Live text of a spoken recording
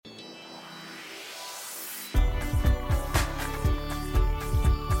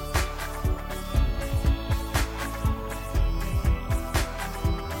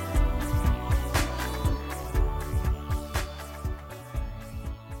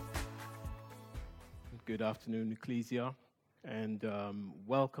Good afternoon, Ecclesia, and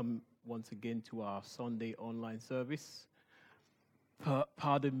welcome once again to our Sunday online service.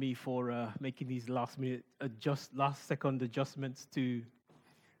 Pardon me for making these last second adjustments to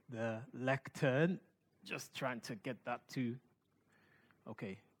the lectern. Just trying to get that to,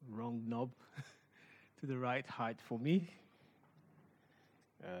 wrong knob, to the right height for me.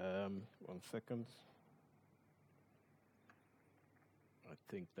 1 second. I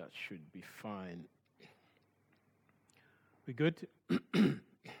think that should be fine. We good?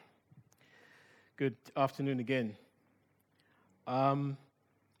 Good afternoon again.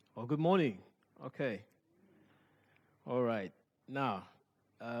 Good morning. Okay. All right. Now,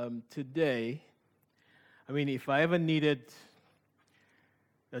 today, if I ever needed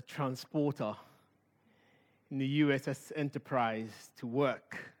a transporter in the USS Enterprise to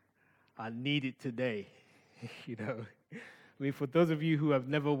work, I need it today. For those of you who have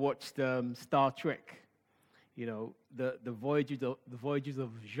never watched Star Trek, the voyages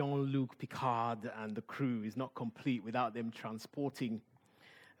of Jean-Luc Picard and the crew is not complete without them transporting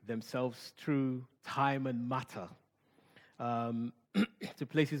themselves through time and matter to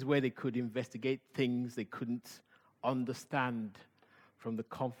places where they could investigate things they couldn't understand from the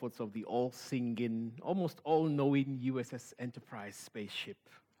comforts of the all-singing, almost all-knowing USS Enterprise spaceship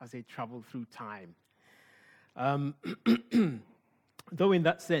as they travel through time. Though in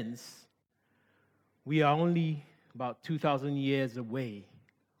that sense, we are only about 2,000 years away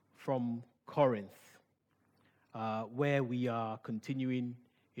from Corinth, where we are continuing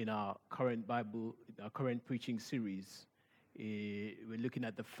in our current preaching series. We're looking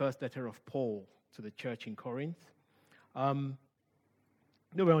at the first letter of Paul to the church in Corinth. We're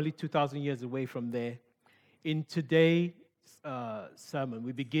only 2,000 years away from there. In today's sermon,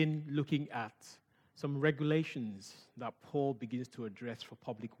 we begin looking at some regulations that Paul begins to address for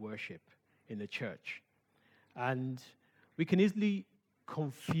public worship in the church. And we can easily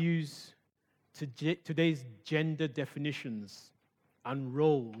confuse today's gender definitions and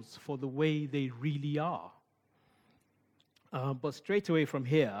roles for the way they really are. But straight away from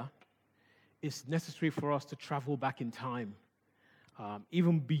here, it's necessary for us to travel back in time,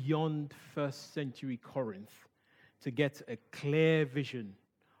 even beyond first century Corinth, to get a clear vision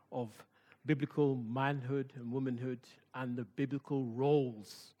of biblical manhood and womanhood and the biblical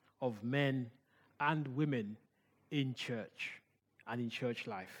roles of men and women in church and in church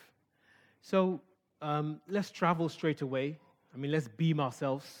life. So let's travel straight away. Let's beam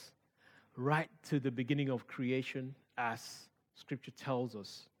ourselves right to the beginning of creation as Scripture tells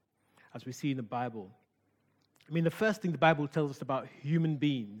us, as we see in the Bible. The first thing the Bible tells us about human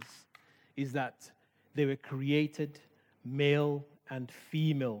beings is that they were created male and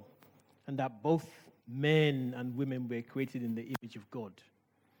female, and that both men and women were created in the image of God.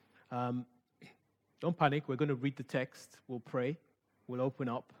 Don't panic. We're going to read the text. We'll pray. We'll open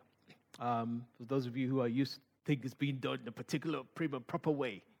up. For those of you who are used to things being done in a particular, proper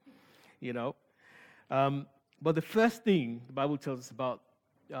way, But the first thing the Bible tells us about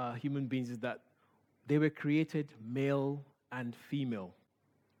human beings is that they were created male and female,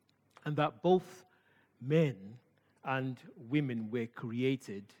 and that both men and women were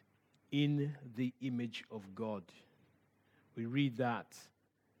created in the image of God. We read that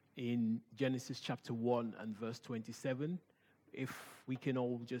in Genesis chapter 1 and verse 27. If we can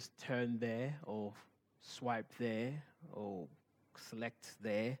all just turn there or swipe there or select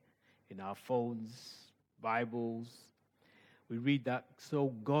there in our phones, Bibles, we read that,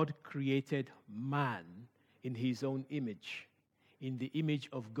 so God created man in his own image. In the image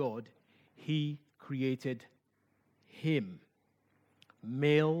of God, he created him.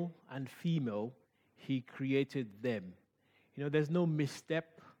 Male and female, he created them. There's no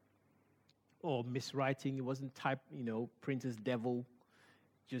misstep or miswriting. It wasn't typed, printer's devil,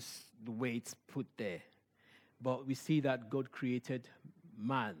 just the way it's put there. But we see that God created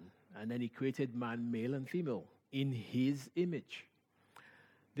man, and then he created man, male and female, in his image.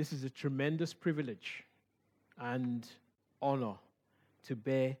 This is a tremendous privilege and honor to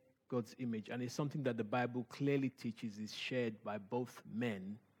bear God's image, and it's something that the Bible clearly teaches is shared by both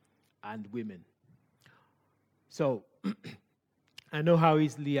men and women. So, I know how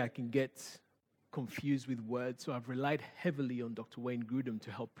easily I can get confused with words, so I've relied heavily on Dr. Wayne Grudem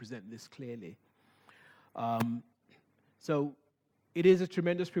to help present this clearly. So, it is a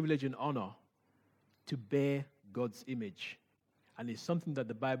tremendous privilege and honor to bear God's image, and it's something that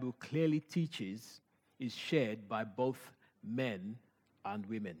the Bible clearly teaches is shared by both men and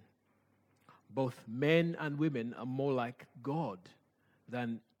women. Both men and women are more like God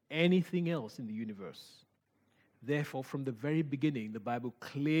than anything else in the universe. Therefore, from the very beginning, the Bible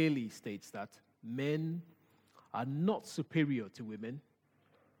clearly states that Men are not superior to women,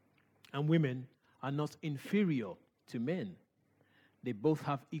 and women are not inferior to men. They both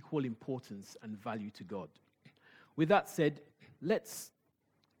have equal importance and value to God. With that said, let's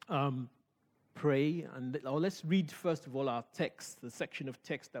pray, or let's read first of all our text, the section of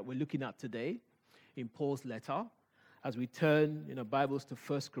text that we're looking at today in Paul's letter, as we turn in our Bibles to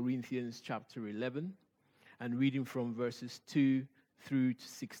 1 Corinthians chapter 11 and reading from verses 2 through to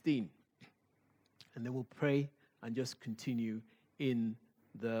 16. And then we'll pray and just continue in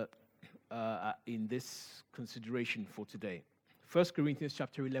this consideration for today. 1 Corinthians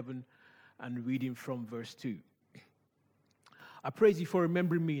chapter 11 and reading from verse 2. I praise you for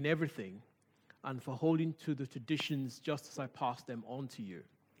remembering me in everything and for holding to the traditions just as I passed them on to you.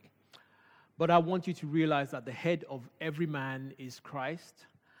 But I want you to realize that the head of every man is Christ,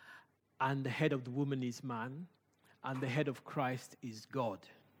 and the head of the woman is man, and the head of Christ is God.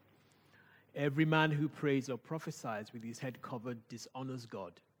 Every man who prays or prophesies with his head covered dishonors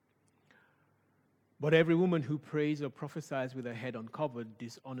God. But every woman who prays or prophesies with her head uncovered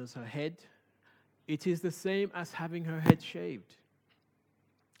dishonors her head. It is the same as having her head shaved.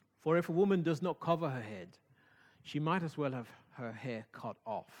 For if a woman does not cover her head, she might as well have her hair cut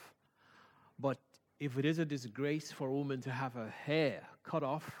off. But if it is a disgrace for a woman to have her hair cut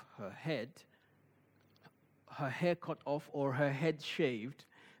off, her hair cut off or her head shaved,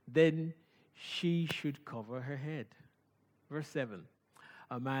 then she should cover her head. Verse 7,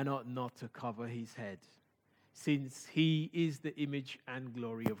 a man ought not to cover his head, since he is the image and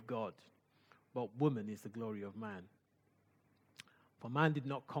glory of God, but woman is the glory of man. For man did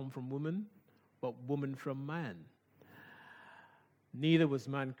not come from woman, but woman from man. Neither was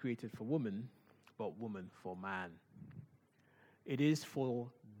man created for woman, but woman for man. It is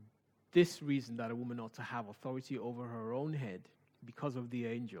for this reason that a woman ought to have authority over her own head, because of the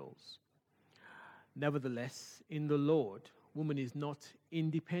angels. Nevertheless, in the Lord, woman is not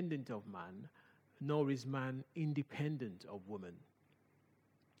independent of man, nor is man independent of woman.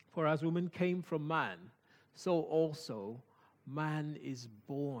 For as woman came from man, so also man is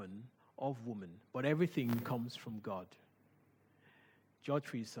born of woman, but everything comes from God. Judge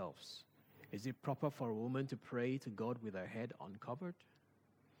for yourselves. Is it proper for a woman to pray to God with her head uncovered?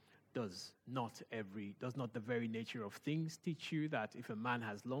 Does not the very nature of things teach you that if a man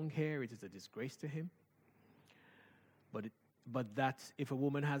has long hair, it is a disgrace to him? But that if a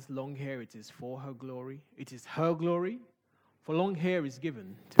woman has long hair, it is for her glory. It is her glory, for long hair is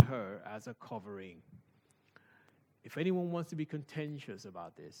given to her as a covering. If anyone wants to be contentious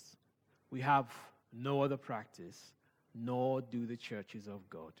about this, we have no other practice, nor do the churches of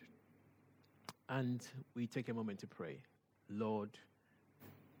God. And we take a moment to pray. Lord,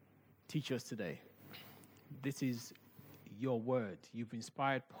 teach us today. This is your word. You've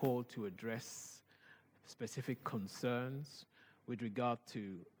inspired Paul to address specific concerns with regard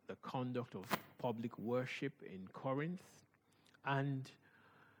to the conduct of public worship in Corinth. And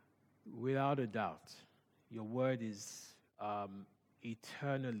without a doubt, your word is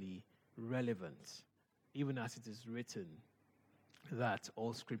eternally relevant, even as it is written that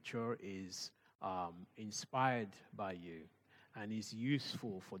all scripture is inspired by you and is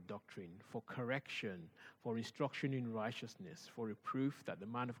useful for doctrine, for correction, for instruction in righteousness, for reproof, that the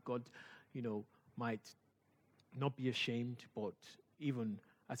man of God, might not be ashamed, but even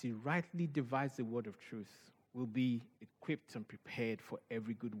as he rightly divides the word of truth, will be equipped and prepared for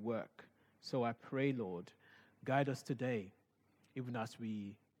every good work. So I pray, Lord, guide us today, even as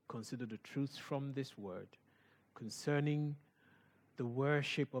we consider the truths from this word concerning the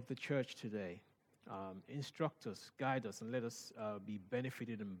worship of the church today. Instruct us, guide us, and let us be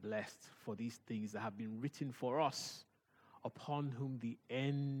benefited and blessed for these things that have been written for us, upon whom the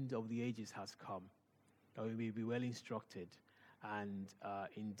end of the ages has come, that we may be well instructed and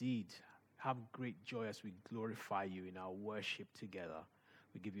indeed have great joy as we glorify you in our worship together.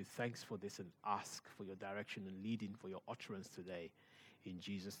 We give you thanks for this and ask for your direction and leading, for your utterance today. In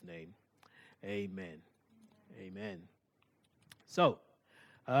Jesus' name, amen. Amen. So,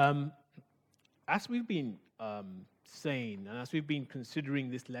 as we've been saying, and as we've been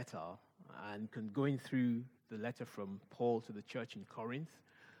considering this letter and going through the letter from Paul to the church in Corinth,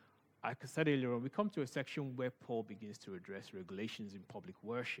 like I said earlier on, we come to a section where Paul begins to address regulations in public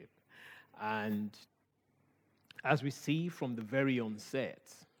worship. And as we see from the very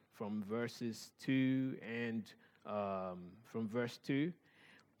onset, from verses 2 and from verse 2,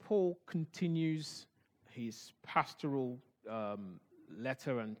 Paul continues his pastoral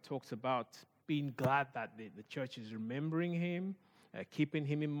letter and talks about being glad that the church is remembering him, keeping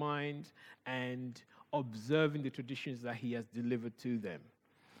him in mind, and observing the traditions that he has delivered to them.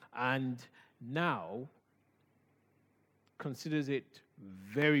 and now considers it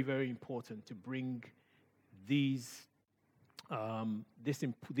very, very important to bring these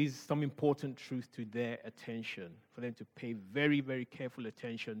some important truth to their attention, for them to pay very, very careful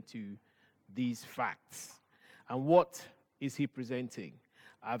attention to these facts. And what is he presenting?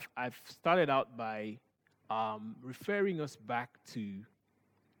 I've started out by referring us back to,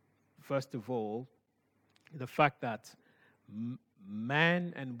 first of all, the fact that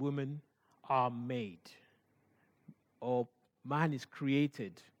man and woman are made, or man is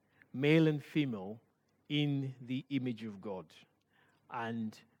created, male and female, in the image of God.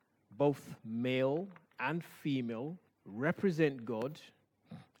 And both male and female represent God.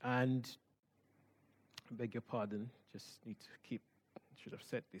 And, I beg your pardon, just need to should have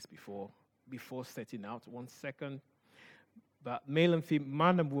said this before setting out. 1 second. But male and female,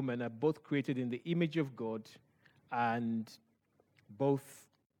 man and woman are both created in the image of God, and both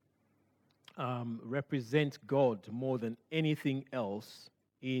represent God more than anything else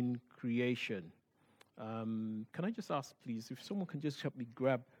in creation. Can I just ask, please, if someone can just help me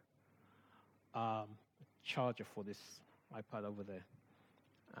grab a charger for this iPad over there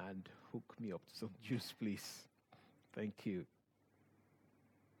and hook me up to some juice, please. Thank you.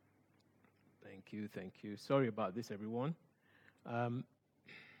 Thank you, thank you. Sorry about this, everyone.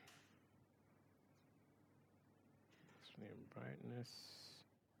 Brightness,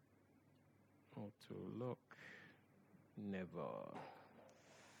 auto lock, never.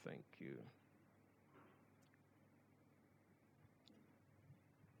 Thank you.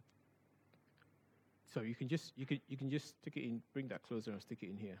 So you can just stick it in, bring that closer and stick it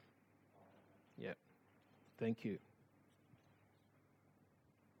in here. Yeah. Thank you.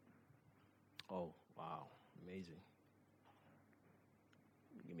 Oh, wow. Amazing.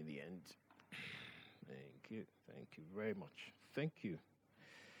 Give me the end. Thank you. Thank you very much. Thank you.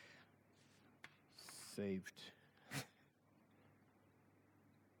 Saved.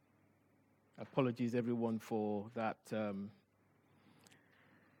 Apologies, everyone, for that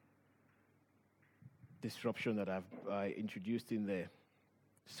disruption that I've introduced in there.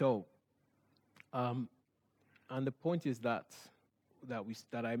 So, and the point is that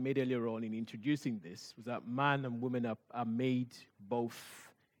I made earlier on in introducing this was that man and woman are made both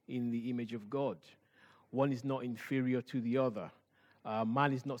in the image of God. One is not inferior to the other.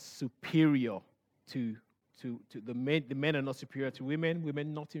 Man is not superior to the men. The men are not superior to women.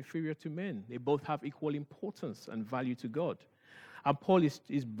 Women not inferior to men. They both have equal importance and value to God. And Paul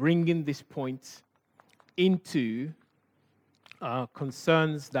is bringing this point into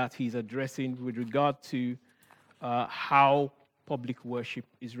concerns that he's addressing with regard to how public worship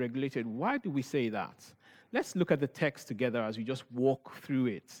is regulated. Why do we say that? Let's look at the text together as we just walk through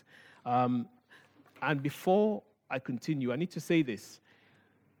it. And before I continue, I need to say this.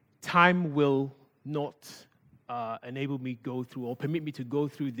 Time will not enable me go through or permit me to go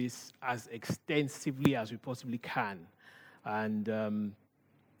through this as extensively as we possibly can. And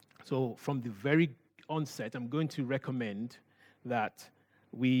so from the very onset, I'm going to recommend that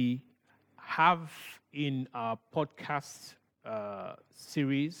we have in our podcast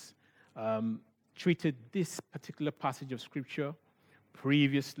series treated this particular passage of Scripture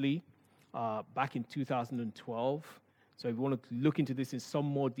previously, back in 2012. So if you want to look into this in some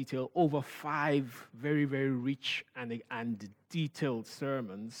more detail, over 5 very, very rich and detailed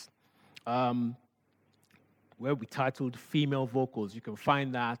sermons where we titled Female Vocals. You can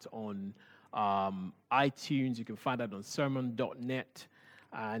find that on iTunes. You can find that on sermon.net.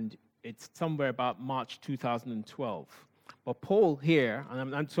 And it's somewhere about March 2012. But Paul here,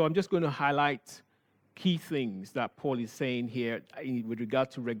 and so I'm just going to highlight key things that Paul is saying here with regard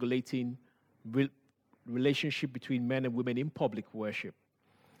to regulating relationship between men and women in public worship.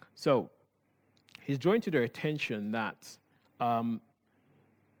 So he's drawing to their attention that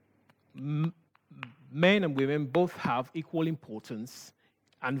men and women both have equal importance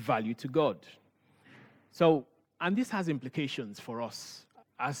and value to God. So, and this has implications for us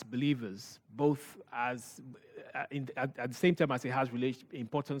as believers, both as at the same time as it has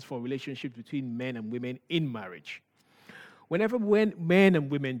importance for relationships between men and women in marriage. Whenever men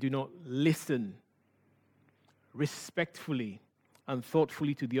and women do not listen respectfully and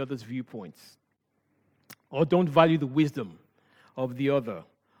thoughtfully to the other's viewpoints, or don't value the wisdom of the other,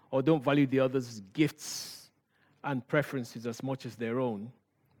 or don't value the other's gifts and preferences as much as their own,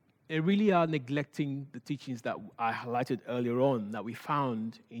 they really are neglecting the teachings that I highlighted earlier on that we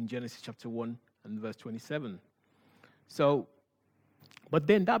found in Genesis chapter 1 and verse 27. So, but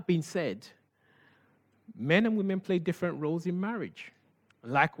then that being said, men and women play different roles in marriage,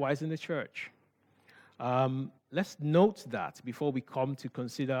 likewise in the church. let's note that before we come to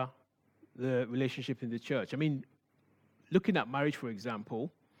consider the relationship in the church. I mean, looking at marriage, for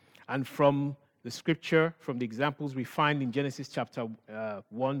example, and from the scripture, from the examples we find in Genesis chapter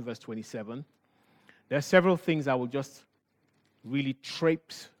 1, verse 27, there are several things I will just really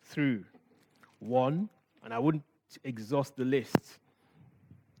traipse through. One, and I wouldn't exhaust the list.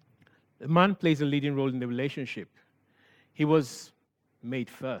 The man plays a leading role in the relationship. He was made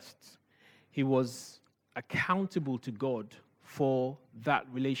first. He was accountable to God for that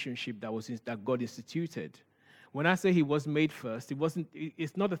relationship that God instituted. When I say he was made first,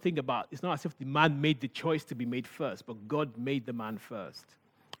 it's not it's not as if the man made the choice to be made first, but God made the man first.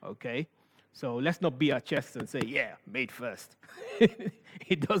 Okay? So let's not beat our chests and say, yeah, made first.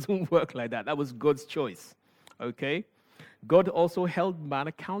 It doesn't work like that. That was God's choice. Okay? God also held man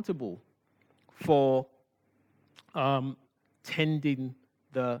accountable for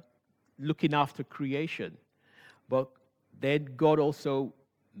looking after creation. But then God also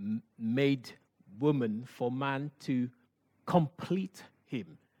made woman for man to complete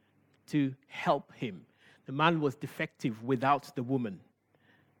him, to help him. The man was defective without the woman,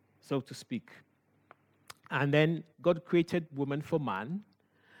 so to speak. And then God created woman for man,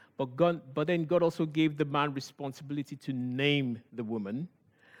 but then God also gave the man responsibility to name the woman,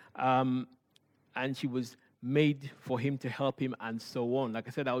 and she was made for him to help him, and so on. Like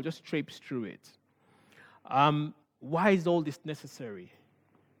I said, I'll just traipse through it. Why is all this necessary?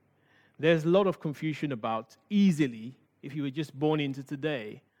 There's a lot of confusion about, easily, if you were just born into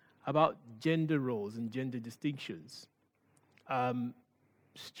today, about gender roles and gender distinctions.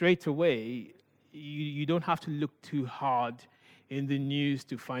 Straight away, you don't have to look too hard in the news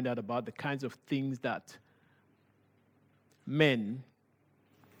to find out about the kinds of things that men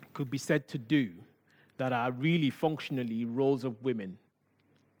could be said to do that are really functionally roles of women.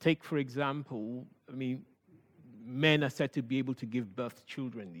 Take, for example, men are said to be able to give birth to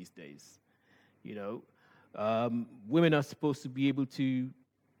children these days. Women are supposed to be able to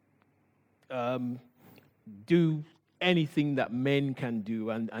do anything that men can do,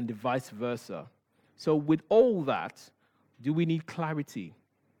 and the vice versa. So with all that, do we need clarity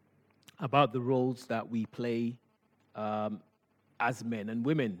about the roles that we play as men and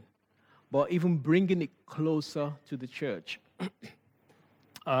women? But even bringing it closer to the church,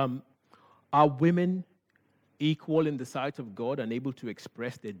 are women equal in the sight of God and able to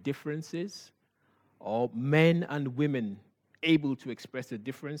express their differences? Or men and women able to express their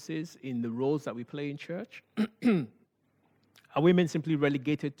differences in the roles that we play in church? Are women simply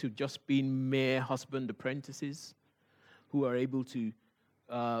relegated to just being mere husband apprentices who are able to,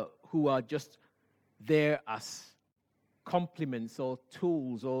 who are just there as complements or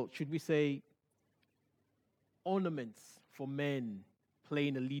tools, or should we say ornaments for men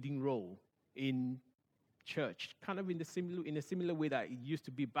playing a leading role in church, kind of in a similar way that it used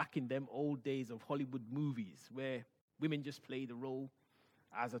to be back in them old days of Hollywood movies, where women just play the role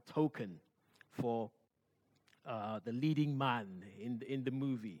as a token for the leading man in the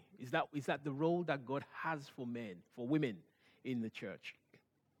movie. Is that the role that God has for women in the church?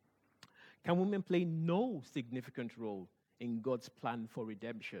 Can women play no significant role in God's plan for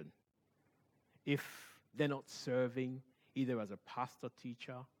redemption if they're not serving either as a pastor,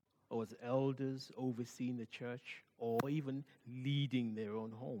 teacher, or as elders overseeing the church, or even leading their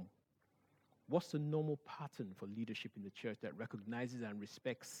own home? What's the normal pattern for leadership in the church that recognizes and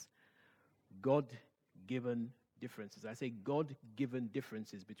respects God-given differences? I say God-given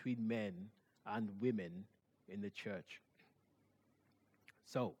differences between men and women in the church.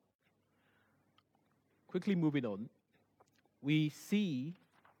 So, quickly moving on, we see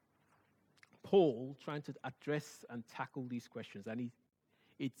Paul trying to address and tackle these questions, and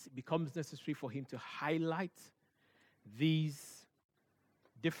it becomes necessary for him to highlight these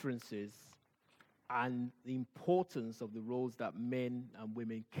differences and the importance of the roles that men and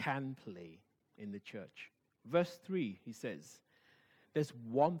women can play in the church. Verse 3, he says, "There's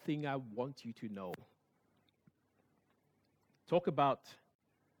one thing I want you to know." Talk about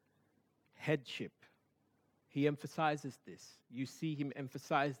headship. He emphasizes this. You see him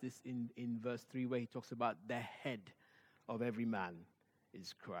emphasize this in verse 3, where he talks about the head of every man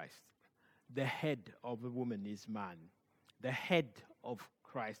is Christ. The head of a woman is man. The head of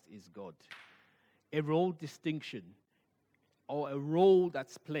Christ is God. A role distinction, or a role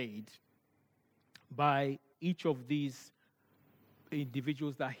that's played by each of these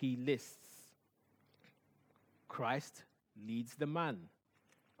individuals that he lists. Christ leads the man.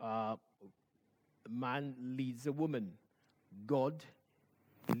 Man leads a woman. God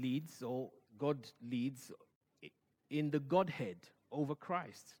leads in the Godhead over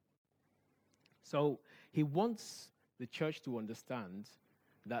Christ. So He wants the church to understand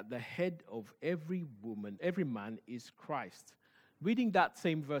that the head of every woman, every man, is Christ. Reading that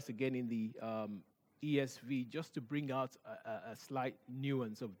same verse again in the ESV, just to bring out a slight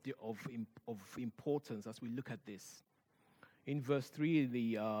nuance of importance as we look at this. In verse 3 in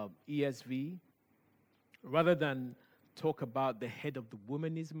the ESV, rather than talk about the head of the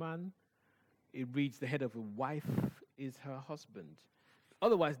woman is man, it reads the head of a wife is her husband.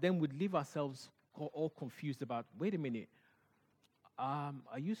 Otherwise, then we'd leave ourselves all confused about, wait a minute, are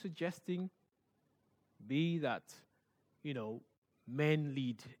you suggesting, B, that, men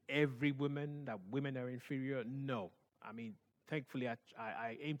lead every woman, that women are inferior? No. I mean, thankfully,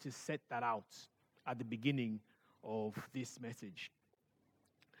 I aim to set that out at the beginning of this message.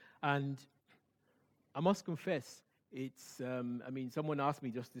 And I must confess, it's, someone asked me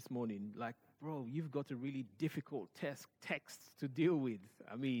just this morning, like, bro, you've got a really difficult text to deal with.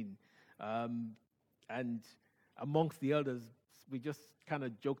 And amongst the elders, we just kind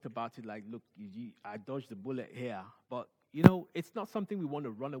of joked about it, like, look, I dodged the bullet here. But, it's not something we want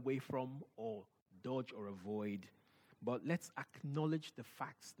to run away from or dodge or avoid. But let's acknowledge the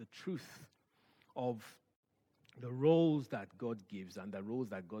facts, the truth of the roles that God gives and the roles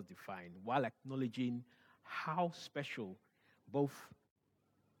that God defines, while acknowledging how special both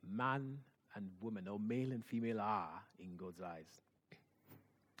man and woman, or male and female, are in God's eyes.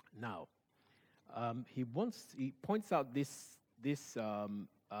 Now, he points out these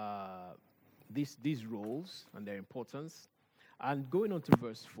roles and their importance. And going on to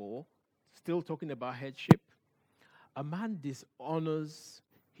verse 4, still talking about headship, a man dishonors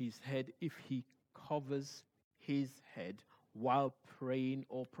his head if he covers his head while praying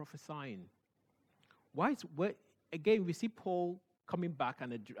or prophesying. Again, we see Paul coming back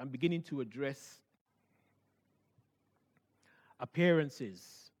and beginning to address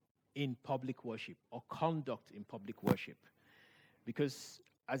appearances in public worship or conduct in public worship. Because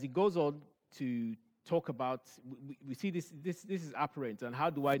as he goes on to talk about, we see this is apparent. And how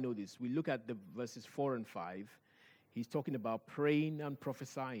do I know this? We look at the verses 4 and 5. He's talking about praying and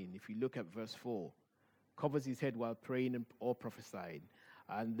prophesying. If you look at verse 4, covers his head while praying or prophesying.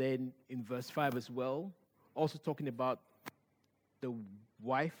 And then in verse 5 as well, also talking about the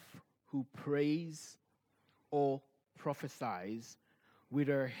wife who prays or prophesies with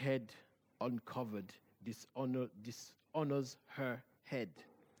her head uncovered, dishonors her head.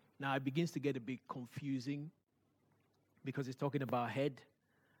 Now it begins to get a bit confusing because it's talking about head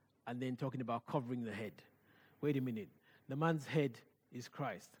and then talking about covering the head. Wait a minute. The man's head is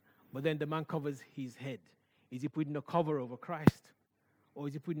Christ, but then the man covers his head. Is he putting a cover over Christ, or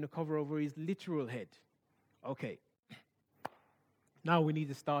is he putting a cover over his literal head? Okay. Now we need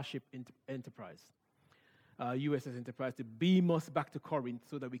the Starship Enterprise, USS Enterprise, to beam us back to Corinth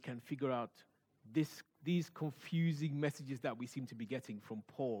so that we can figure out these confusing messages that we seem to be getting from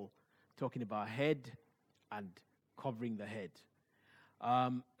Paul, talking about head and covering the head.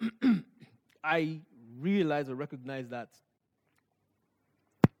 I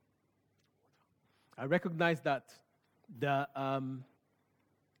recognize that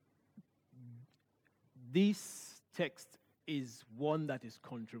this text is one that is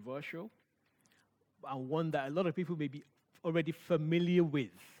controversial and one that a lot of people may be already familiar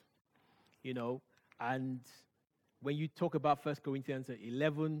with, and when you talk about 1 Corinthians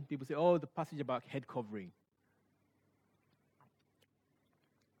 11, people say, oh, the passage about head covering.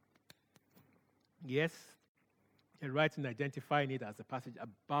 Yes, you're right in identifying it as a passage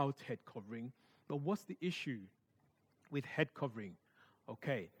about head covering, but what's the issue with head covering?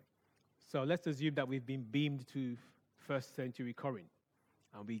 Okay, so let's assume that we've been beamed to first century Corinth,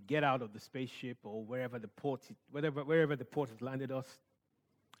 and we get out of the spaceship or wherever the port has landed us,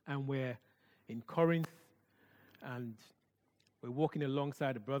 and we're in Corinth, and we're walking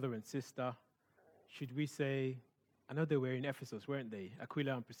alongside a brother and sister. Should we say, I know they were in Ephesus, weren't they?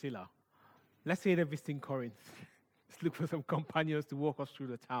 Aquila and Priscilla. Let's say they're visiting Corinth. Let's look for some companions to walk us through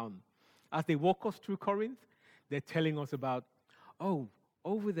the town. As they walk us through Corinth, they're telling us about, oh,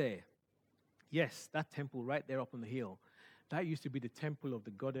 over there, yes, that temple right there up on the hill, that used to be the temple of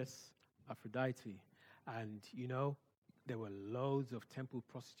the goddess Aphrodite. And, there were loads of temple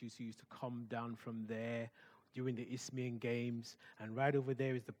prostitutes who used to come down from there during the Isthmian Games. And right over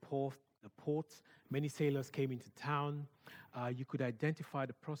there is the port. Many sailors came into town. You could identify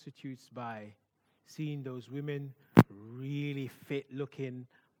the prostitutes by seeing those women, really fit looking.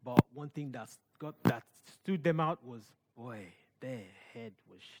 But one thing that stood them out was, boy, their head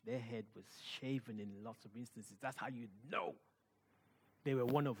was shaven in lots of instances. That's how you know they were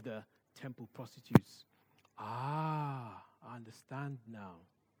one of the temple prostitutes. I understand now.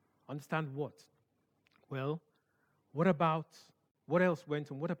 Understand what? Well, what else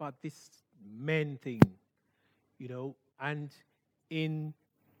went on? What about this men thing? And in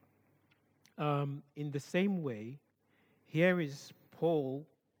in the same way, here is Paul.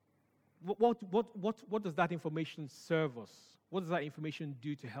 What does that information serve us? What does that information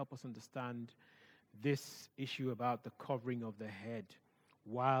do to help us understand this issue about the covering of the head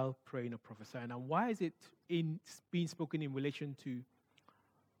while praying or prophesying? And why is it being spoken in relation to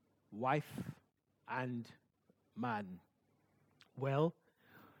wife and man? Well,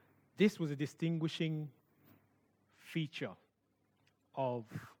 this was a distinguishing feature of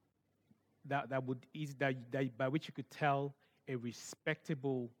that by which you could tell a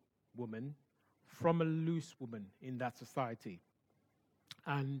respectable woman from a loose woman in that society.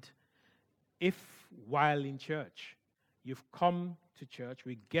 And if while in church you've come to church,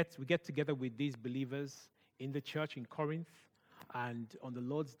 we get together with these believers in the church in Corinth and on the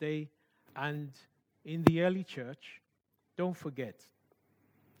Lord's Day and in the early church, don't forget,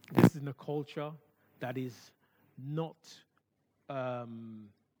 this is in a culture that is not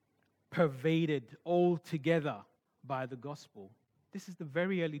pervaded altogether by the gospel. This is the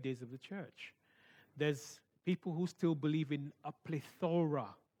very early days of the church. There's people who still believe in a plethora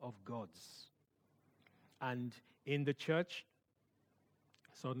of gods. And in the church,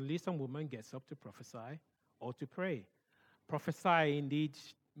 suddenly some woman gets up to prophesy or to pray. Prophesy indeed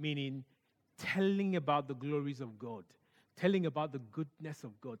meaning telling about the glories of God, telling about the goodness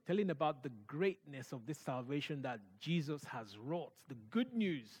of God, telling about the greatness of this salvation that Jesus has wrought, the good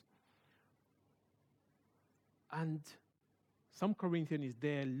news. And some Corinthian is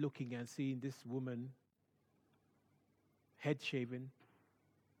there looking and seeing this woman head shaven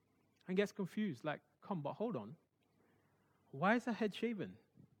and gets confused, like, but hold on. Why is her head shaven?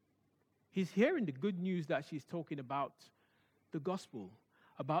 He's hearing the good news that she's talking about the gospel,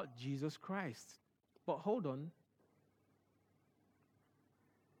 about Jesus Christ. But hold on.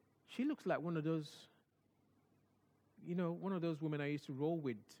 She looks like one of those women I used to roll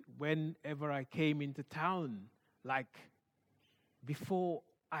with whenever I came into town, like before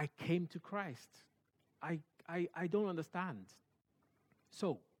I came to Christ. I don't understand.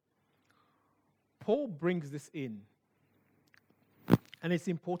 So, Paul brings this in, and it's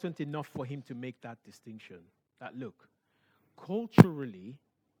important enough for him to make that distinction, that look, culturally,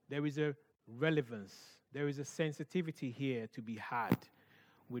 there is a relevance, there is a sensitivity here to be had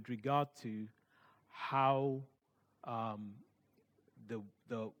with regard to how the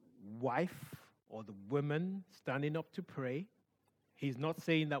wife or the woman standing up to pray. He's not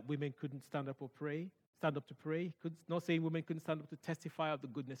saying that women couldn't stand up to pray. He's not saying women couldn't stand up to testify of the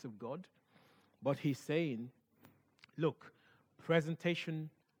goodness of God. But he's saying, look,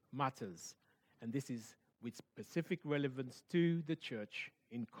 presentation matters. And this is with specific relevance to the church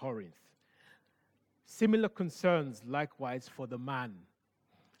in Corinth. Similar concerns, likewise, for the man.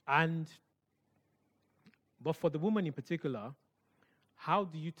 But for the woman in particular, how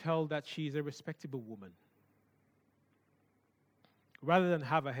do you tell that she is a respectable woman? Rather than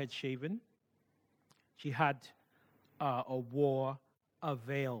have her head shaven, she had or wore a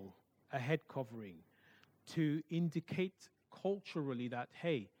veil, a head covering, to indicate culturally that,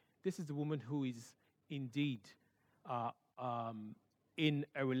 hey, this is a woman who is indeed in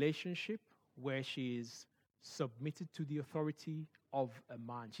a relationship where she is submitted to the authority of a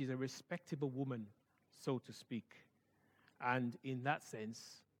man. She's a respectable woman, so to speak. And in that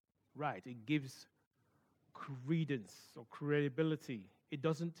sense, right, it gives credence or credibility. It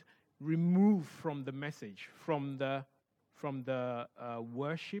doesn't remove from the message, from the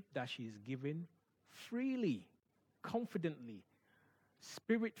worship that she is giving freely, confidently,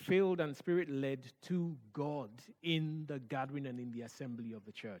 spirit-filled and spirit-led to God in the gathering and in the assembly of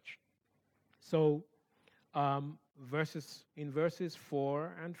the church. So, in verses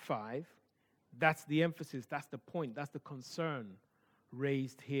 4 and 5, that's the emphasis, that's the point, that's the concern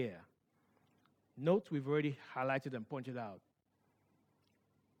raised here. Note we've already highlighted and pointed out.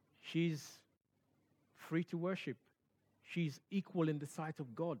 She's free to worship. She's equal in the sight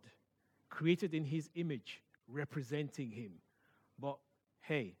of God, created in his image, representing him. But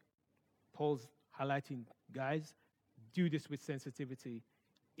hey, Paul's highlighting, guys, do this with sensitivity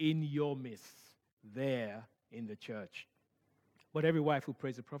in your midst, there in the church. But every wife who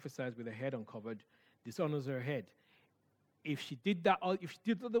prays or prophesies with her head uncovered dishonors her head. If she did that, or if she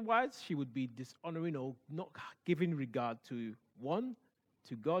did otherwise, she would be dishonoring or not giving regard to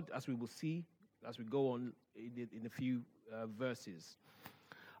God, as we will see as we go on in a few verses.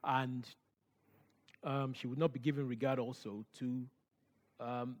 And she would not be giving regard also to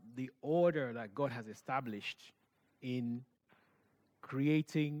the order that God has established in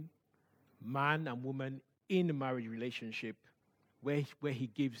creating man and woman in a marriage relationship where he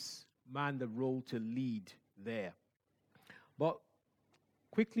gives man the role to lead there. But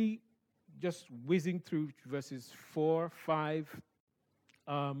quickly, just whizzing through verses 4, 5,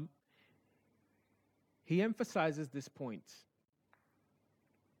 he emphasizes this point.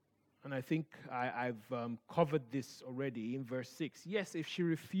 And I think I've covered this already in verse 6. Yes, if she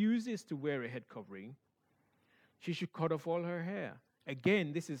refuses to wear a head covering, she should cut off all her hair.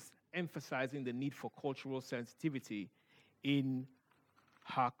 Again, this is emphasizing the need for cultural sensitivity in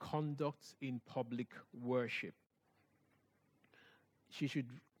her conduct in public worship. She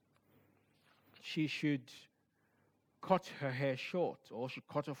should cut her hair short, or she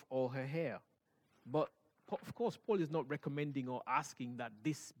cut off all her hair. But of course, Paul is not recommending or asking that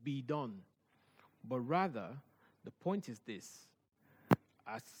this be done, but rather the point is this: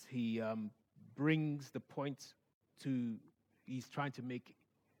 as he brings the point he's trying to make,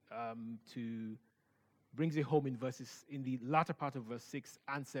 brings it home in the latter part of verse 6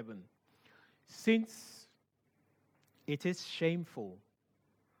 and 7. Since it is shameful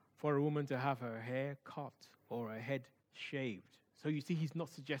for a woman to have her hair cut or her head shaved. So you see, he's not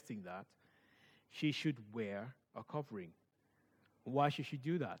suggesting that she should wear a covering. Why should she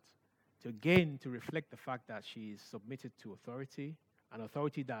do that? To reflect the fact that she is submitted to authority, an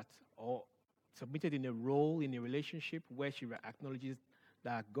authority that, or submitted in a role, in a relationship where she acknowledges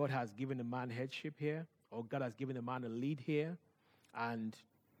that God has given a man headship here, or God has given a man a lead here, and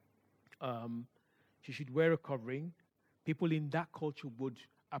she should wear a covering. People in that culture would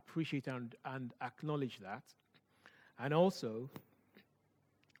appreciate and acknowledge that. And also,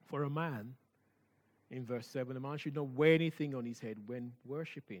 for a man, in verse 7, a man should not wear anything on his head when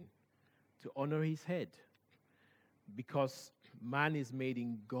worshiping, to honor his head, because man is made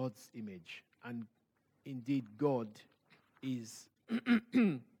in God's image, and indeed God is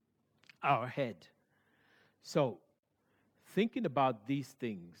our head. So, thinking about these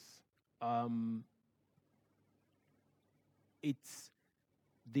things, it's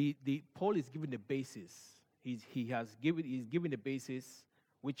the Paul is giving the basis. He's given the basis,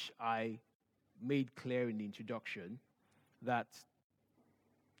 which I made clear in the introduction, that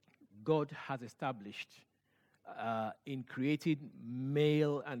God has established in creating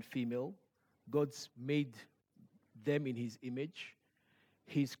male and female. God's made them in his image.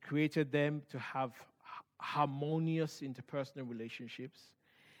 He's created them to have harmonious interpersonal relationships.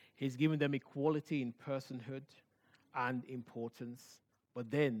 He's given them equality in personhood and importance.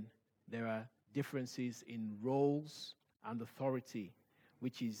 But then there are differences in roles and authority,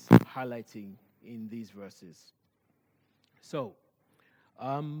 which is highlighting in these verses. So,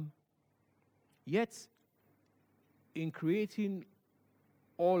 yet, in creating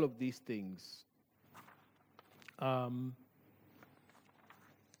all of these things,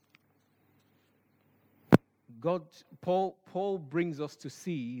 Paul brings us to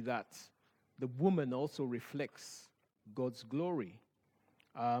see that the woman also reflects God's glory.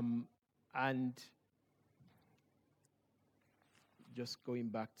 And just going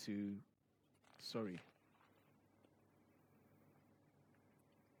back to,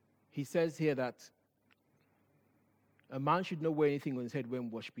 he says here that a man should not wear anything on his head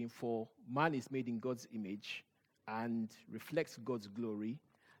when worshiping, for man is made in God's image and reflects God's glory.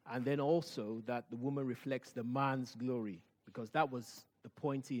 And then also that the woman reflects the man's glory, because that was the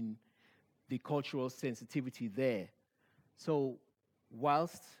point in the cultural sensitivity there. So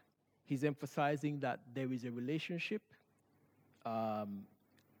whilst he's emphasizing that there is a relationship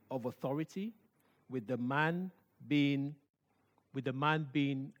of authority, with the man being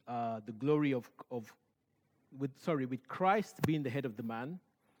the glory with Christ being the head of the man,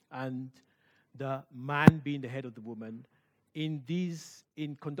 and the man being the head of the woman.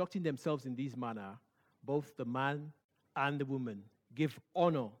 In conducting themselves in this manner, both the man and the woman give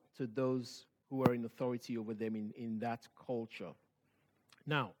honor to those who are in authority over them in that culture.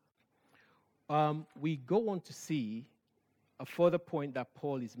 Now, we go on to see a further point that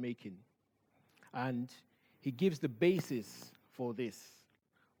Paul is making, and he gives the basis for this,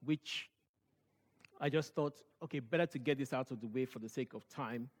 which I just thought, okay, better to get this out of the way for the sake of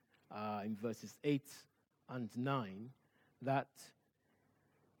time, in verses 8 and 9, that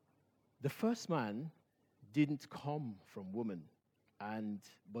the first man didn't come from woman,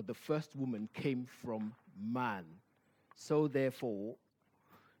 but the first woman came from man. So therefore,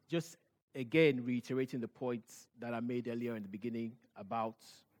 just again reiterating the points that I made earlier in the beginning about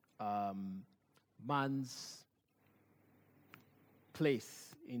man's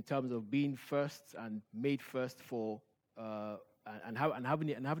place in terms of being first and made first for and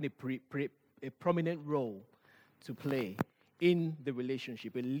having a prominent role to play in the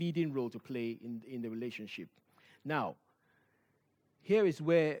relationship, a leading role to play in the relationship. Now, here is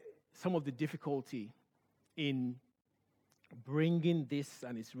where some of the difficulty in bringing this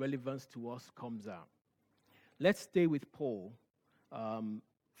and its relevance to us comes out. Let's stay with Paul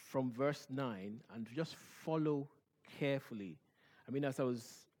from verse 9 and just follow carefully. I mean, as I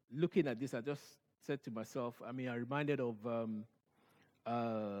was looking at this, I just said to myself, I reminded of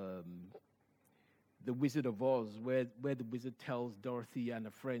the Wizard of Oz, where the wizard tells Dorothy and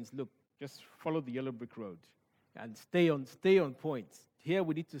her friends, look, just follow the yellow brick road and stay on point. Here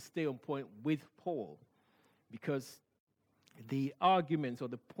we need to stay on point with Paul, because the arguments or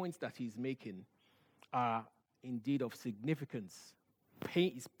the points that he's making are indeed of significance.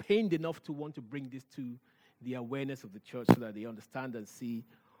 It's pained enough to want to bring this to the awareness of the church so that they understand and see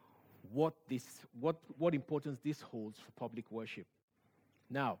what importance this holds for public worship.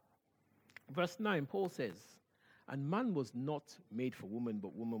 Now, verse 9, Paul says, and man was not made for woman,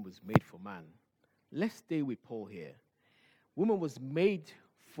 but woman was made for man. Let's stay with Paul here. Woman was made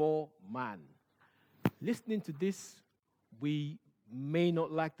for man. Listening to this, we may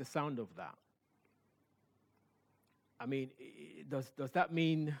not like the sound of that. I mean, does that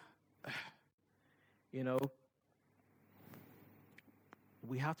mean,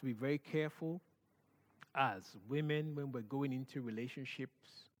 we have to be very careful as women when we're going into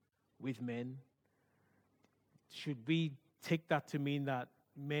relationships with men? Should we take that to mean that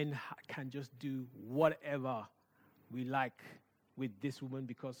men can just do whatever we like with this woman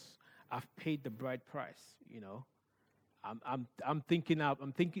because I've paid the bride price? I'm thinking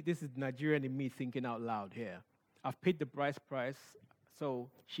this is Nigerian in me thinking out loud here. I've paid the bride price, so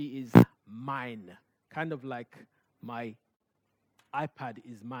she is mine. Kind of like my iPad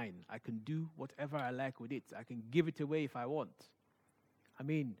is mine. I can do whatever I like with it. I can give it away if I want. I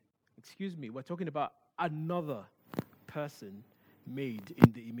mean, excuse me, we're talking about another person made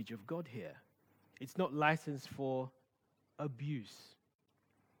in the image of God here. It's not licensed for abuse.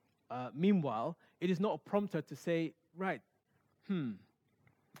 Meanwhile, it is not a prompter to say, right,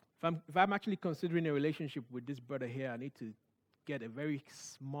 if I'm actually considering a relationship with this brother here, I need to get a very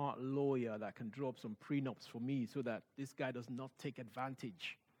smart lawyer that can draw up some prenups for me so that this guy does not take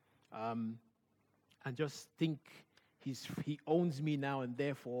advantage and just think he owns me now and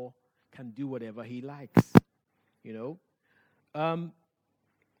therefore can do whatever he likes,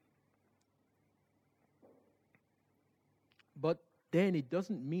 But then it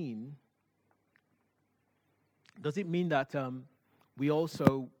doesn't mean, does it mean that we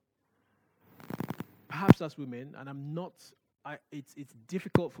also, perhaps as women, and it's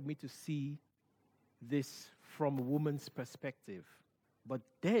difficult for me to see this from a woman's perspective, but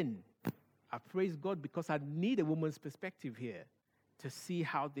then I praise God because I need a woman's perspective here to see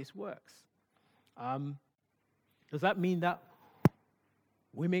how this works. Does that mean that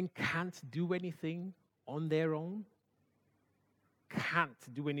women can't do anything on their own?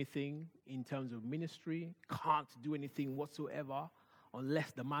 Can't do anything in terms of ministry? Can't do anything whatsoever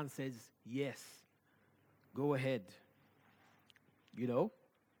unless the man says, yes, go ahead.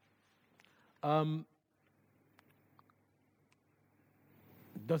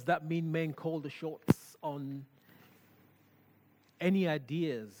 Does that mean men call the shots on any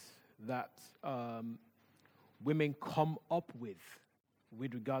ideas that women come up with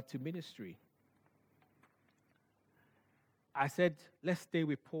regard to ministry? I said, let's stay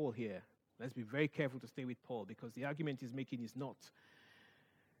with Paul here. Let's be very careful to stay with Paul, because the argument he's making is not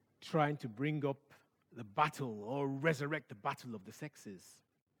trying to bring up the battle or resurrect the battle of the sexes.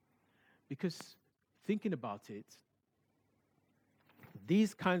 Because thinking about it,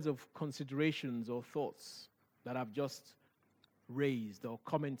 these kinds of considerations or thoughts that I've just raised or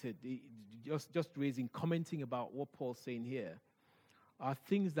commented, commenting about what Paul's saying here, are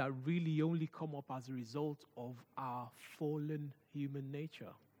things that really only come up as a result of our fallen human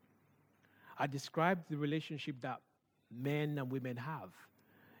nature. I described the relationship that men and women have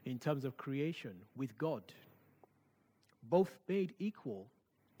in terms of creation with God. Both made equal,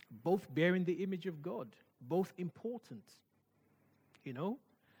 both bearing the image of God, both important,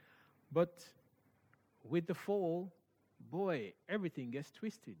 But with the fall, boy, everything gets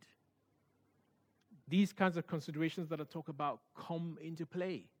twisted. These kinds of considerations that I talk about come into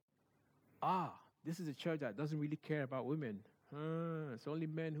play. This is a church that doesn't really care about women. It's only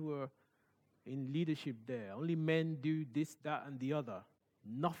men who are in leadership there. Only men do this, that, and the other.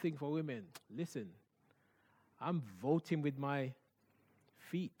 Nothing for women. Listen, I'm voting with my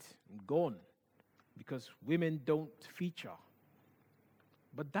feet. I'm gone. Because women don't feature.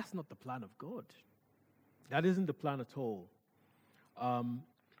 But that's not the plan of God. That isn't the plan at all.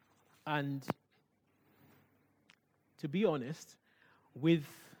 And to be honest, with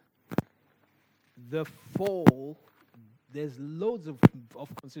the fall, there's loads of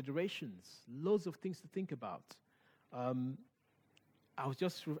considerations, loads of things to think about. I was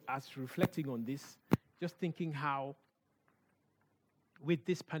just reflecting on this, just thinking how, with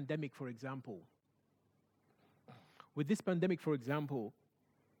this pandemic, for example,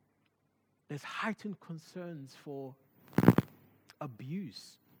 there's heightened concerns for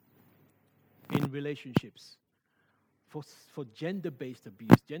abuse in relationships, for gender-based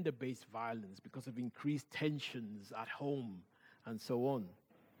abuse, gender-based violence, because of increased tensions at home and so on.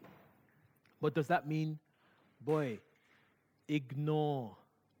 But does that mean, boy, ignore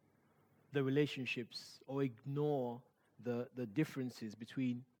the relationships or ignore the differences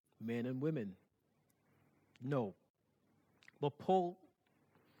between men and women? No. But Paul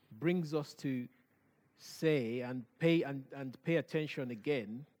brings us to say and pay attention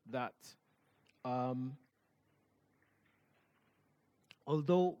again that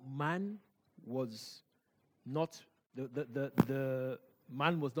although man was not the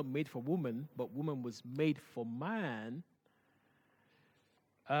man was not made for woman, but woman was made for man.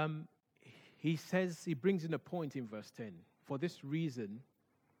 He brings in a point in verse 10. For this reason,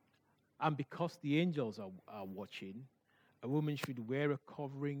 and because the angels are watching, a woman should wear a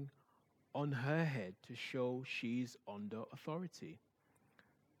covering on her head to show she's under authority.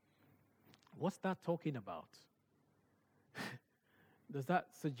 What's that talking about? Does that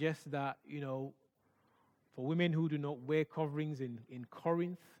suggest that, for women who do not wear coverings in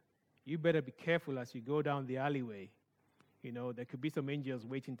Corinth, you better be careful as you go down the alleyway? There could be some angels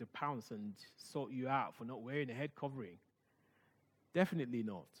waiting to pounce and sort you out for not wearing a head covering. Definitely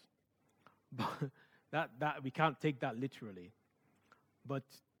not. But that we can't take that literally. But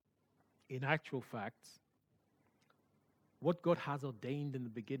in actual fact, what God has ordained in the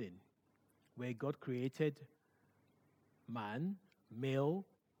beginning, where God created man, male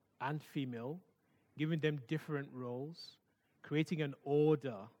and female, giving them different roles, creating an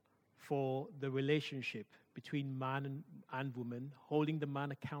order for the relationship between man and woman, holding the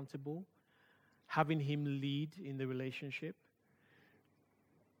man accountable, having him lead in the relationship.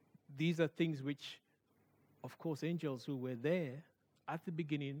 These are things which, of course, angels who were there at the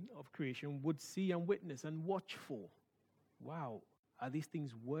beginning of creation would see and witness and watch for. Wow, are these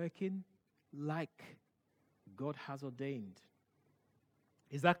things working like God has ordained?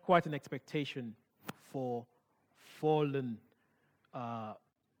 Is that quite an expectation for fallen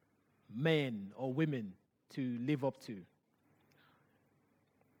men or women to live up to?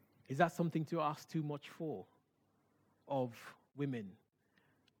 Is that something to ask too much for of women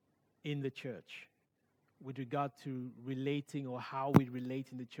in the church with regard to relating or how we relate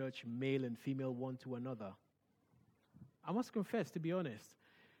in the church, male and female, one to another? I must confess, to be honest,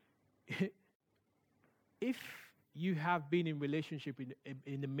 if you have been in relationship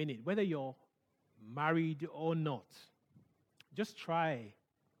in a minute, whether you're married or not, just try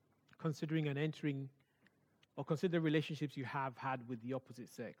considering and entering, or consider relationships you have had with the opposite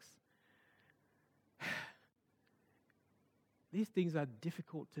sex. These things are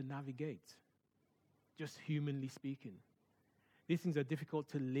difficult to navigate, just humanly speaking. These things are difficult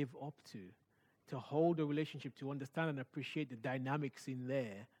to live up to hold a relationship, to understand and appreciate the dynamics in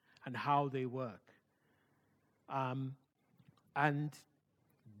there and how they work. And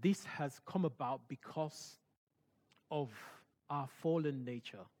this has come about because of our fallen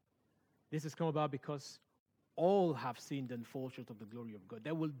nature. This has come about because all have sinned and fall short of the glory of God.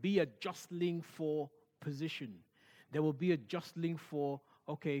 There will be a jostling for position. There will be a jostling for,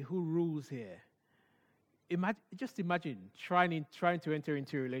 okay, who rules here? Just imagine trying to enter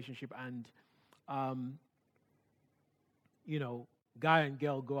into a relationship and, guy and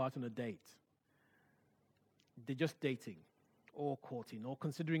girl go out on a date. They're just dating or courting or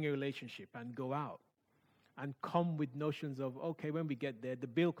considering a relationship and go out and come with notions of, okay, when we get there, the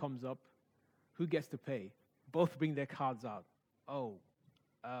bill comes up, who gets to pay? Both bring their cards out. Oh,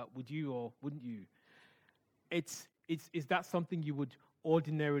 would you or wouldn't you? Is that something you would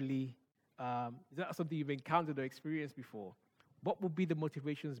ordinarily, is that something you've encountered or experienced before? What would be the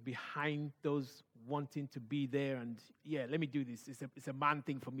motivations behind those wanting to be there and, yeah, let me do this. It's a man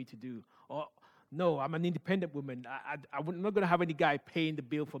thing for me to do. Or, no, I'm an independent woman. I'm not going to have any guy paying the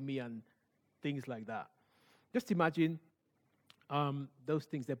bill for me and things like that. Just imagine those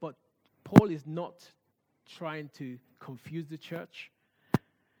things there. But Paul is not trying to confuse the church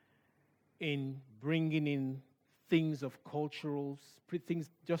in bringing in things of cultural things,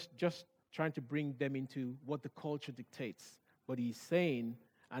 just trying to bring them into what the culture dictates. But he's saying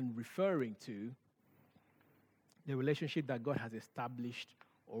and referring to the relationship that God has established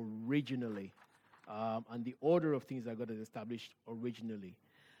originally and the order of things that God has established originally.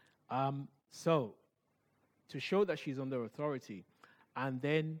 So, to show that she's under authority, and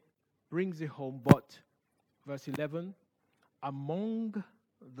then brings it home, but, verse 11, among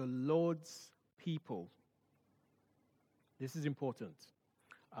the Lord's people, this is important,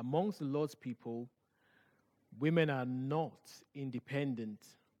 amongst the Lord's people, women are not independent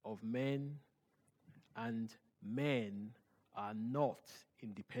of men, and men are not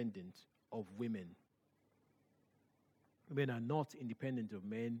independent of women. Women are not independent of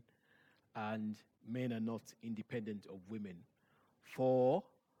men, and men are not independent of women. For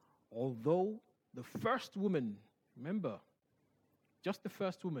although the first woman, remember, just the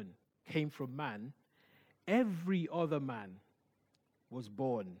first woman came from man, every other man was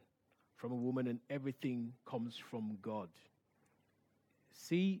born from a woman, and everything comes from God.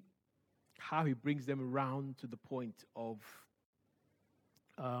 See how he brings them around to the point of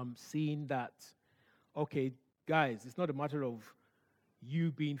seeing that, okay, guys, it's not a matter of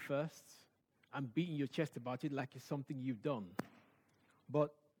you being first and beating your chest about it like it's something you've done.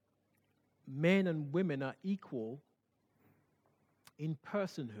 But men and women are equal in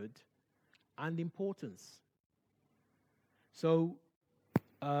personhood and importance. So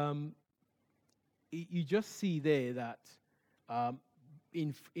you just see there that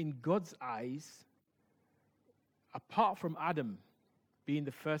in God's eyes, apart from Adam being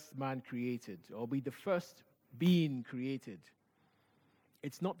the first man created, or be the first being created,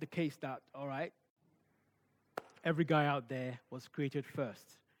 it's not the case that, all right, every guy out there was created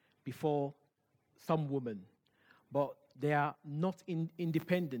first before some woman. But they are not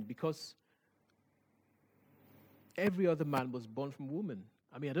independent, because every other man was born from a woman.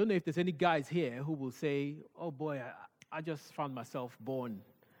 I mean, I don't know if there's any guys here who will say, oh boy, I just found myself born.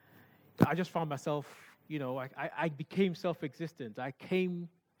 I just found myself, I became self-existent. I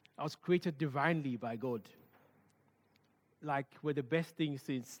was created divinely by God. Like we're the best things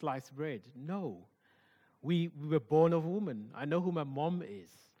since sliced bread. No. We were born of a woman. I know who my mom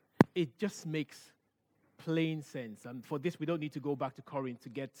is. It just makes plain sense. And for this, we don't need to go back to Corinth to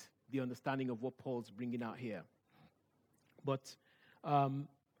get the understanding of what Paul's bringing out here. But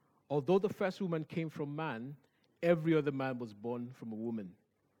although the first woman came from man, every other man was born from a woman.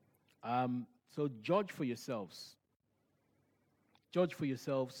 So judge for yourselves. Judge for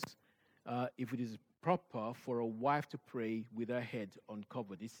yourselves if it is proper for a wife to pray with her head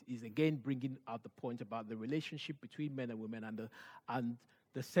uncovered. This is again bringing out the point about the relationship between men and women, and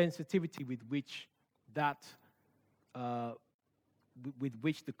the sensitivity with which the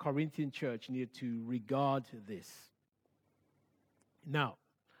Corinthian church needed to regard this. Now,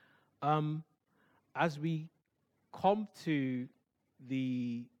 as we come to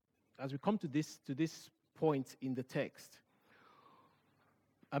this point in the text,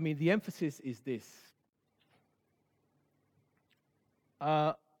 I mean, the emphasis is this.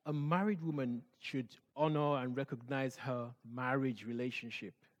 A married woman should honor and recognize her marriage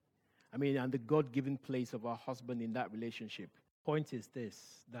relationship. I mean, and the God-given place of her husband in that relationship. Point is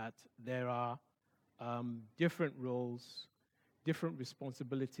this, that there are different roles, different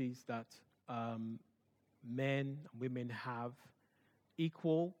responsibilities that men and women have,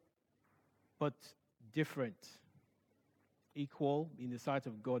 equal but different. Equal in the sight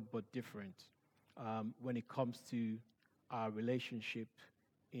of God, but different when it comes to our relationship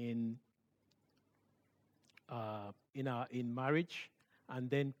in marriage, and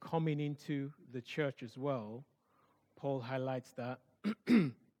then coming into the church as well. Paul highlights that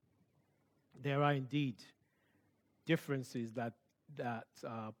there are indeed differences that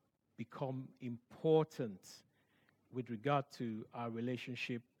become important with regard to our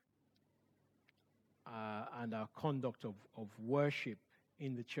relationship and our conduct of worship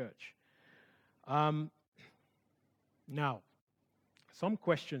in the church. Now, some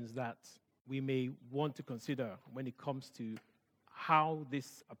questions that we may want to consider when it comes to how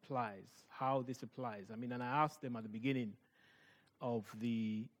this applies. I mean, and I asked them at the beginning of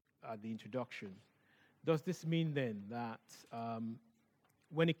the introduction. Does this mean then that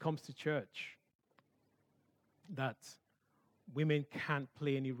when it comes to church, that women can't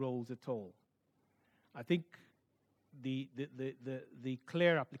play any roles at all? I think the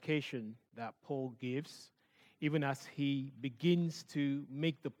clear application that Paul gives, even as he begins to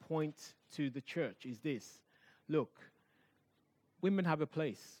make the point to the church, is this. Look, women have a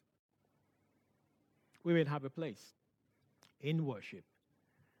place. Women have a place in worship.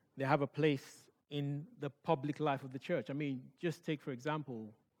 They have a place in the public life of the church. I mean, just take, for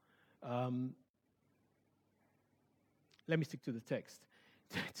example, let me stick to the text.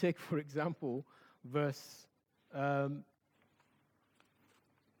 Take, for example, verse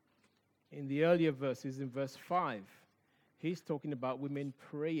in the earlier verses, in verse 5, he's talking about women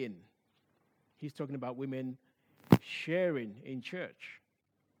praying. He's talking about women sharing in church.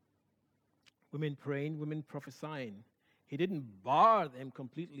 Women praying, women prophesying. He didn't bar them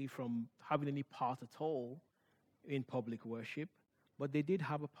completely from having any part at all in public worship, but they did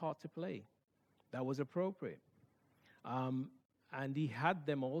have a part to play. That was appropriate. And he had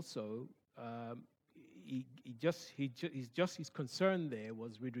them also, his concern there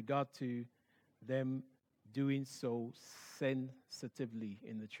was with regard to them doing so sensitively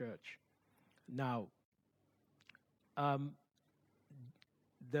in the church. Now,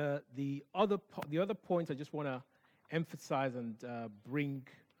 the other points I just want to emphasize and bring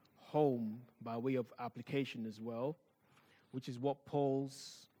home by way of application as well, which is what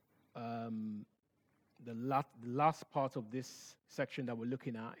Paul's the last part of this section that we're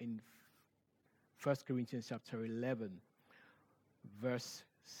looking at in 1 Corinthians chapter 11, verse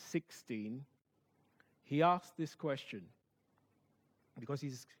 16. He asked this question because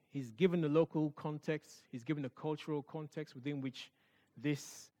he's given a local context, he's given a cultural context within which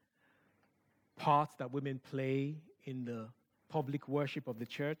this part that women play in the public worship of the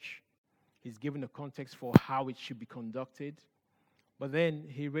church, he's given a context for how it should be conducted. But then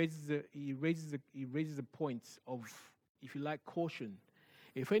he raises a point of, if you like, caution.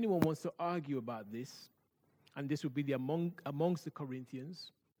 If anyone wants to argue about this, and this would be amongst the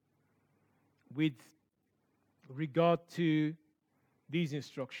Corinthians, with regard to these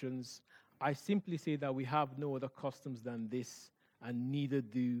instructions, I simply say that we have no other customs than this, and neither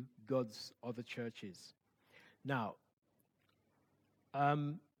do God's other churches. Now,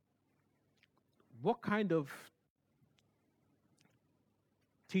 what kind of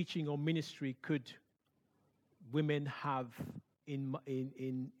teaching or ministry could women have in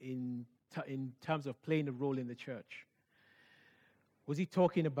terms of playing a role in the church? Was he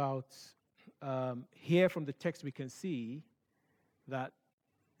talking about, here from the text we can see that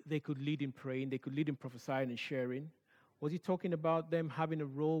they could lead in praying, they could lead in prophesying and sharing? Was he talking about them having a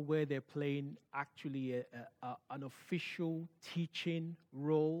role where they're playing actually an official teaching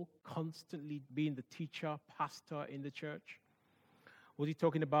role, constantly being the teacher, pastor in the church? Was he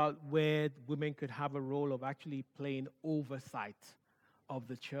talking about where women could have a role of actually playing oversight of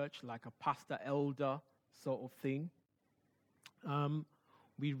the church, like a pastor, elder sort of thing?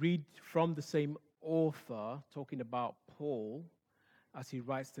 We read from the same author talking about Paul as he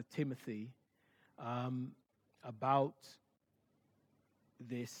writes to Timothy about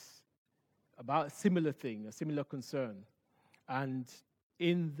this, about a similar thing, a similar concern. And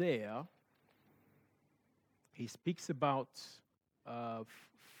in there, he speaks about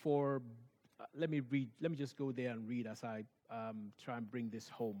let me just go there and read as I try and bring this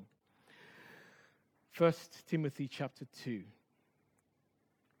home. 1 Timothy chapter 2.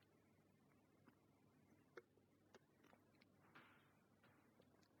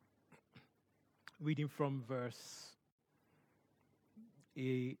 Reading from verse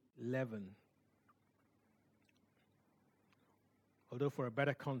 11. Although for a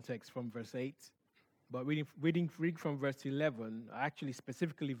better context from verse 8. But reading from verse 11, actually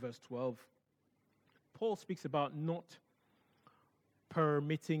specifically verse 12, Paul speaks about not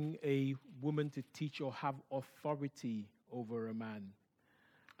permitting a woman to teach or have authority over a man.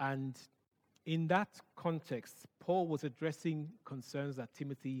 And in that context, Paul was addressing concerns that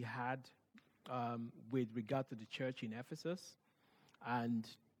Timothy had with regard to the church in Ephesus. And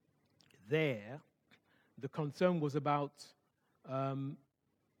there, the concern was about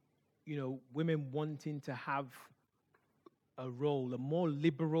women wanting to have a role, a more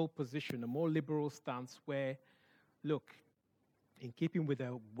liberal position, a more liberal stance where, look, in keeping with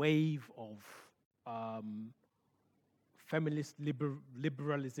a wave of feminist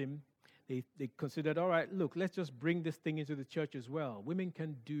liberalism, they considered, all right, look, let's just bring this thing into the church as well. Women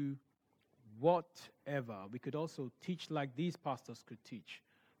can do whatever. We could also teach like these pastors could teach.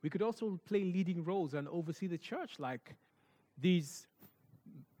 We could also play leading roles and oversee the church like these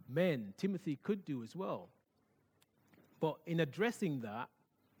men, Timothy, could do as well. But in addressing that,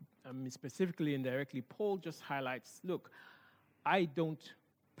 specifically indirectly, Paul just highlights, look, I don't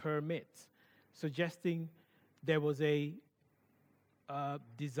permit, suggesting there was a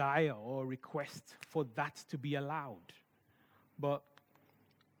desire or request for that to be allowed. But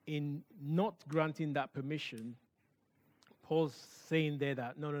in not granting that permission, Paul's saying there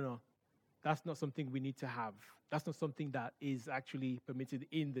that, no, that's not something we need to have. That's not something that is actually permitted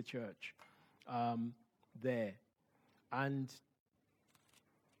in the church there. And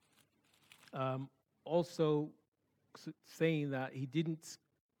also saying that he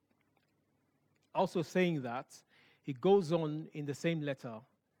goes on in the same letter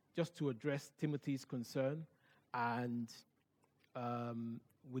just to address Timothy's concern, and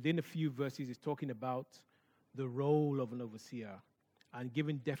within a few verses, it's talking about the role of an overseer and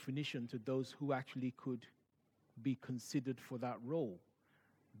giving definition to those who actually could be considered for that role.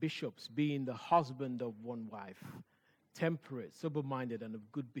 Bishops being the husband of one wife, temperate, sober-minded, and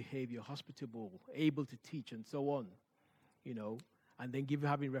of good behavior, hospitable, able to teach, and so on, and then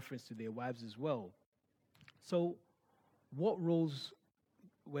having reference to their wives as well. So what roles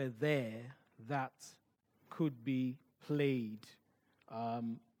were there that could be played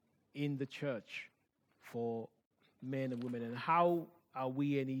in the church for men and women, and how are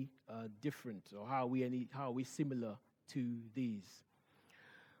we any different, or how are we similar to these?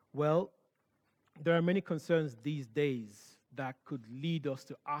 Well, there are many concerns these days that could lead us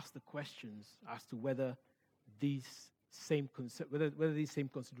to ask the questions as to whether these same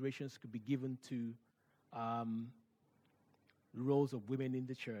considerations could be given to the roles of women in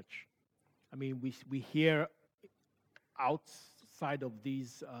the church. I mean, we hear outside of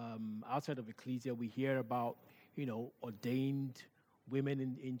ecclesia, we hear about ordained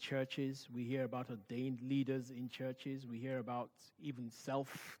women in churches. We hear about ordained leaders in churches. We hear about even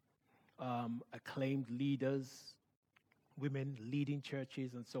acclaimed leaders, women leading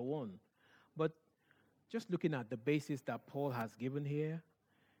churches, and so on. But just looking at the basis that Paul has given here,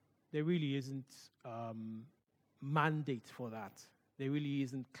 there really isn't mandate for that. There really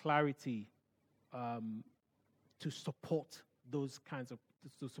isn't clarity to support those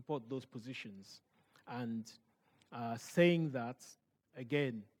positions. And saying that,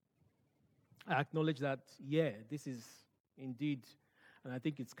 again, I acknowledge that, this is indeed, and I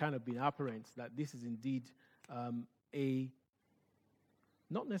think it's kind of been apparent that this is indeed a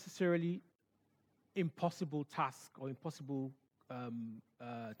not necessarily impossible task or impossible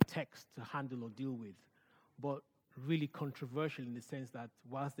text to handle or deal with, but really controversial in the sense that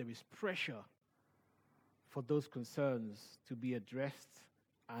whilst there is pressure for those concerns to be addressed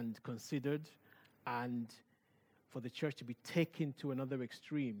and considered, and for the church to be taken to another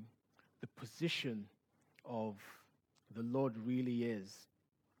extreme, the position of the Lord really is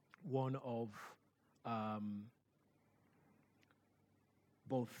one of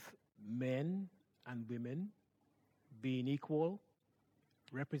both men and women being equal,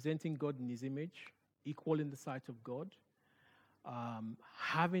 representing God in His image, equal in the sight of God,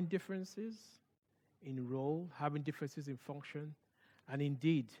 having differences in role, having differences in function, and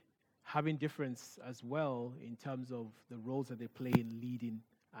indeed having difference as well in terms of the roles that they play in leading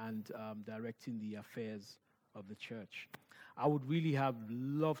and directing the affairs of the church. I would really have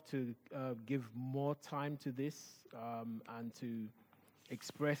loved to give more time to this and to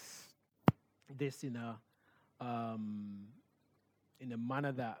express this in a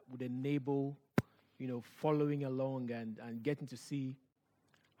manner that would enable, following along and getting to see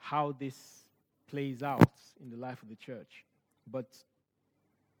how this plays out in the life of the church. But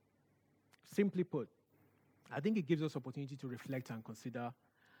simply put, I think it gives us opportunity to reflect and consider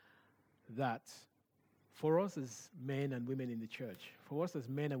that for us as men and women in the church, for us as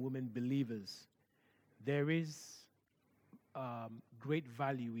men and women believers, there is great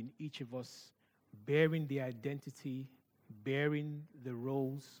value in each of us bearing the identity, bearing the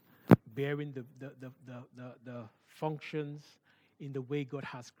roles, bearing the functions in the way God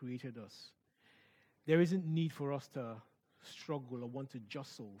has created us. There isn't need for us to struggle or want to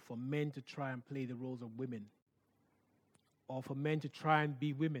jostle for men to try and play the roles of women, or for men to try and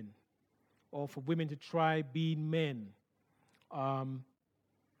be women, or for women to try being men,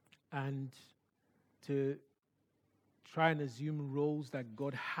 and to try and assume roles that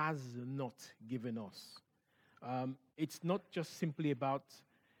God has not given us. It's not just simply about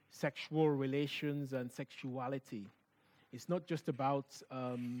sexual relations and sexuality. It's not just about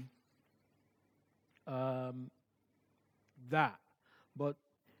that, but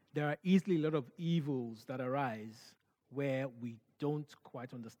there are easily a lot of evils that arise where we don't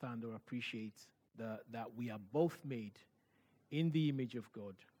quite understand or appreciate that we are both made in the image of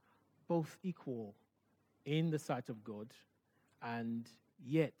God, both equal in the sight of God, and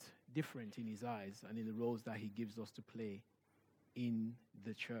yet different in His eyes and in the roles that He gives us to play in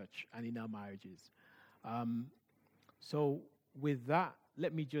the church and in our marriages. So with that,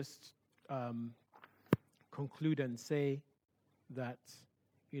 let me just conclude and say that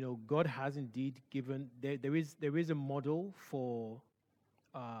God has indeed given, there is a model for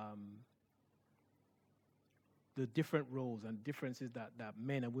the different roles and differences that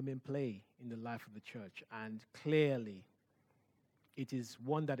men and women play in the life of the church. And clearly, it is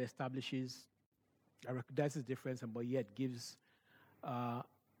one that establishes, recognizes difference, but yet gives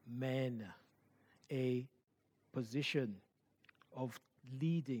men a position of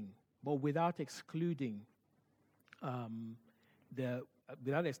leading, but without excluding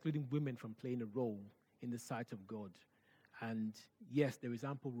without excluding women from playing a role in the sight of God. And yes, there is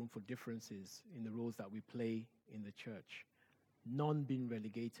ample room for differences in the roles that we play in the church. None being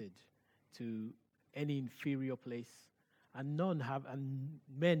relegated to any inferior place, and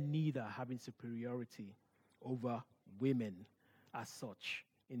men neither having superiority over women as such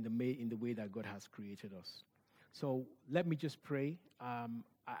in the way that God has created us. So let me just pray.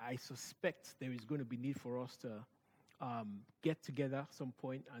 I suspect there is going to be need for us to get together at some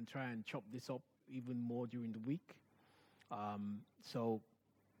point and try and chop this up even more during the week. So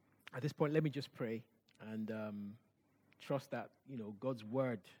at this point, let me just pray and trust that God's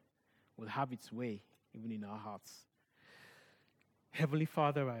word will have its way even in our hearts. Heavenly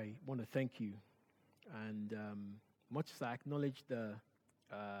Father, I want to thank you, and much as I acknowledge the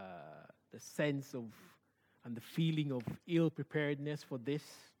sense of and the feeling of ill preparedness for this,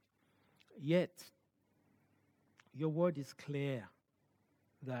 yet your word is clear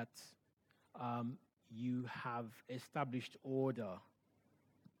that you have established order.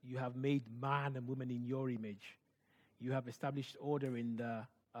 You have made man and woman in your image. You have established order in the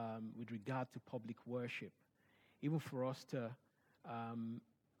with regard to public worship, even for us to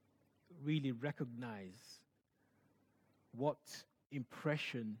really recognize what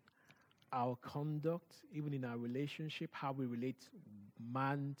impression our conduct, even in our relationship, how we relate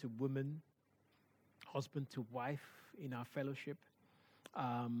man to woman, husband to wife in our fellowship,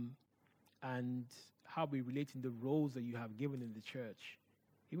 and how we relate in the roles that you have given in the church,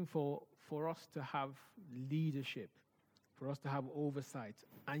 even for us to have leadership, for us to have oversight,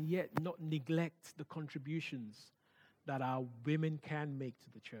 and yet not neglect the contributions that our women can make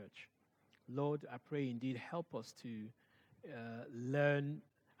to the church. Lord, I pray indeed help us to learn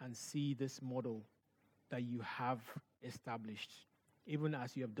and see this model that you have established, even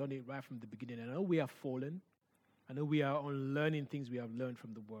as you have done it right from the beginning. I know we have fallen. I know we are unlearning things we have learned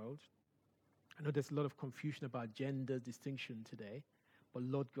from the world. I know there's a lot of confusion about gender distinction today, but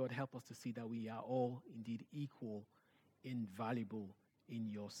Lord God, help us to see that we are all indeed equal, invaluable in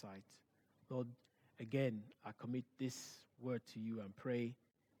your sight. Lord, again, I commit this word to you and pray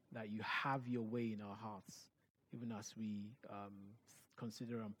that you have your way in our hearts, even as we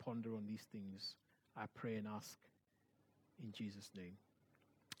consider and ponder on these things. I pray and ask in Jesus' name.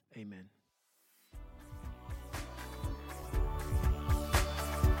 Amen.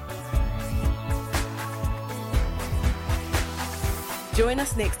 Join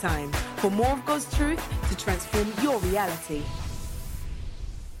us next time for more of God's truth to transform your reality.